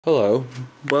Hello,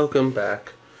 welcome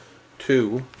back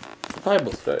to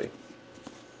Bible study.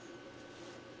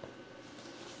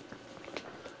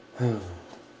 Oh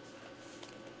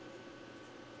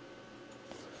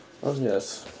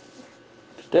yes,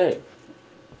 today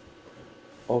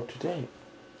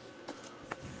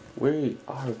we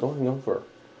are going over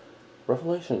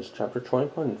Revelations chapter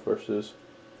 21 verses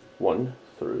 1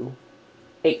 through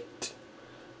 8.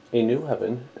 A new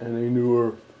heaven and a new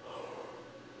earth.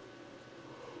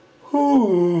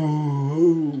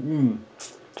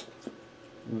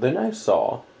 Then I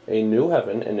saw a new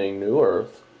heaven and a new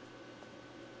earth.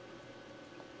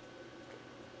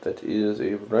 That is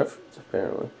a reference,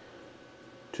 apparently,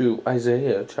 to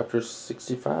Isaiah chapter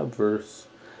 65, verse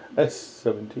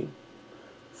 17.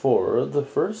 For the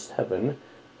first heaven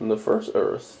and the first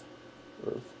earth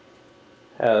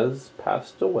has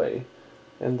passed away,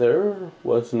 and there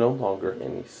was no longer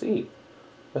any sea.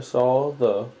 I saw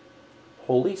the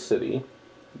holy city,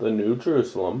 the new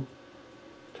Jerusalem,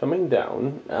 coming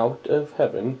down out of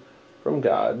heaven from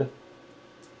God,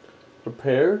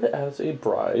 prepared as a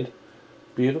bride,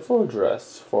 beautiful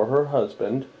dress for her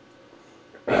husband.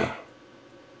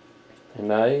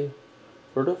 And I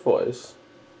heard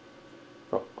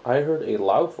a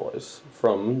loud voice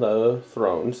from the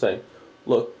throne saying,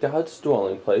 "Look, God's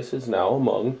dwelling place is now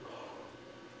among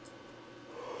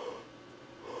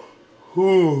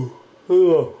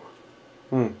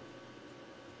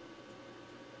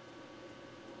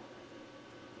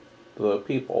the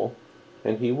people,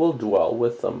 and he will dwell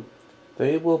with them.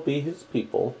 They will be his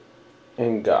people,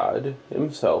 and God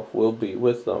himself will be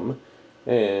with them,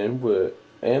 and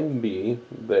be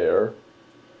their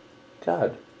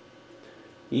God.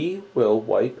 He will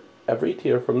wipe every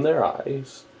tear from their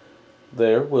eyes.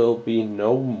 There will be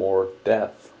no more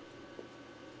death."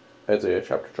 Isaiah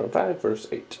chapter 25, verse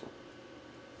 8.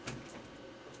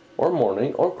 Or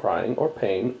mourning, or crying, or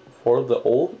pain, for the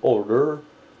old order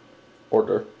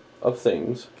of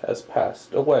things has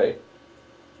passed away.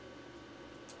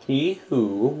 He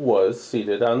who was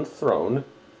seated on the throne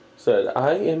said,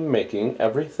 "I am making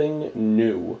everything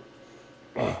new."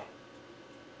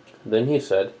 Then he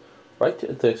said,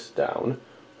 "Write this down,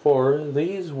 for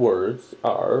these words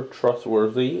are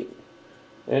trustworthy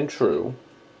and true."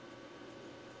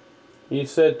 He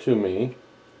said to me,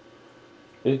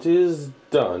 "It is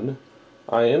done.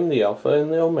 I am the Alpha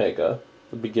and the Omega,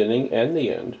 the beginning and the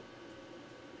end.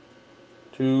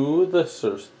 To the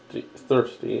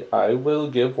thirsty I will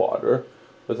give water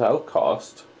without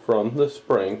cost from the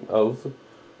spring of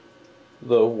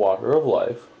the water of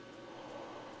life."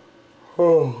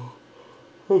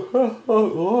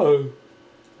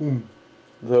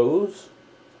 Those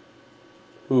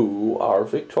who are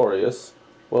victorious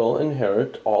will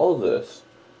inherit all this,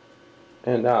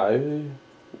 and I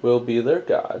will be their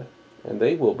God, and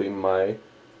they will be my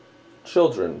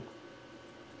children.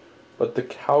 But the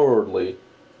cowardly,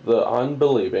 the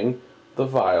unbelieving, the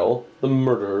vile, the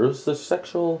murderers, the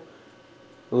sexually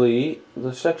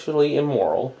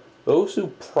immoral, those who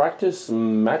practice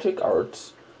magic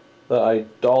arts, the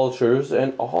idolaters,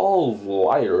 and all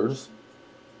liars,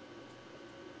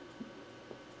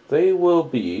 they will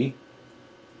be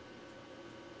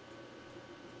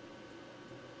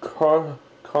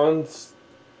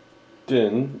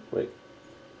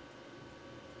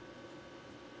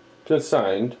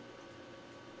consigned,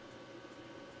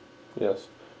 yes,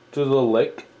 to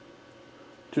the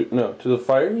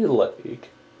fiery lake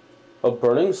of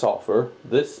burning sulfur.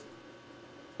 This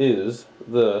is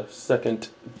the second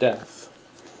death.